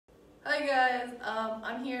Hi guys,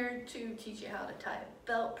 I'm here to teach you how to tie a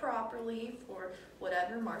belt properly for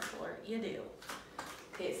whatever martial art you do.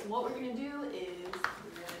 Okay, so what we're going to do is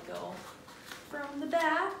we're going to go from the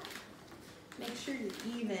back, make sure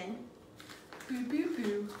you're even, boo boo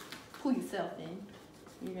boo, pull yourself in.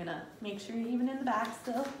 You're going to make sure you're even in the back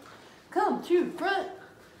still. Come to front,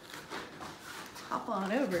 hop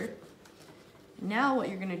on over. Now what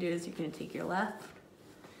you're going to do is you're going to take your left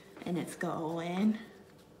and it's going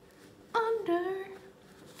under.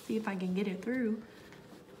 See if I can get it through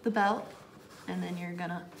the belt, and then you're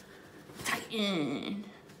gonna tighten.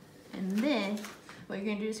 And then what you're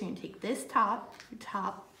gonna do is you're gonna take this top, your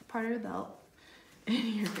top part of the belt, and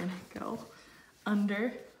you're gonna go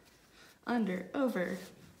under, under, over,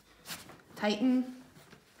 tighten,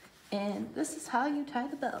 and this is how you tie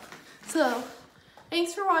the belt. So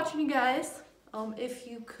thanks for watching, you guys. If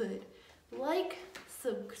you could like,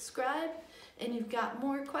 subscribe, and you've got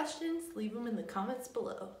more questions, leave them in the comments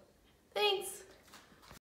below.